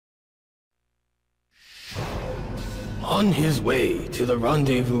On his way to the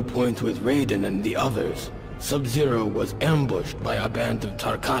rendezvous point with Raiden and the others, Sub-Zero was ambushed by a band of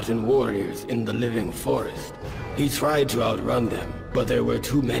Tarkatan warriors in the living forest. He tried to outrun them, but there were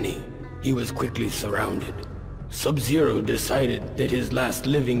too many. He was quickly surrounded. Sub-Zero decided that his last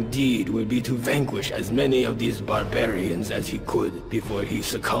living deed would be to vanquish as many of these barbarians as he could before he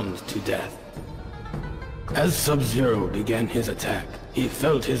succumbed to death. As Sub-Zero began his attack, he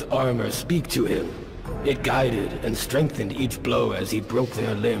felt his armor speak to him. It guided and strengthened each blow as he broke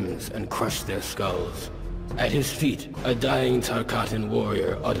their limbs and crushed their skulls. At his feet, a dying Tarkatan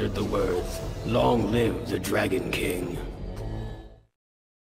warrior uttered the words, "Long live the Dragon King."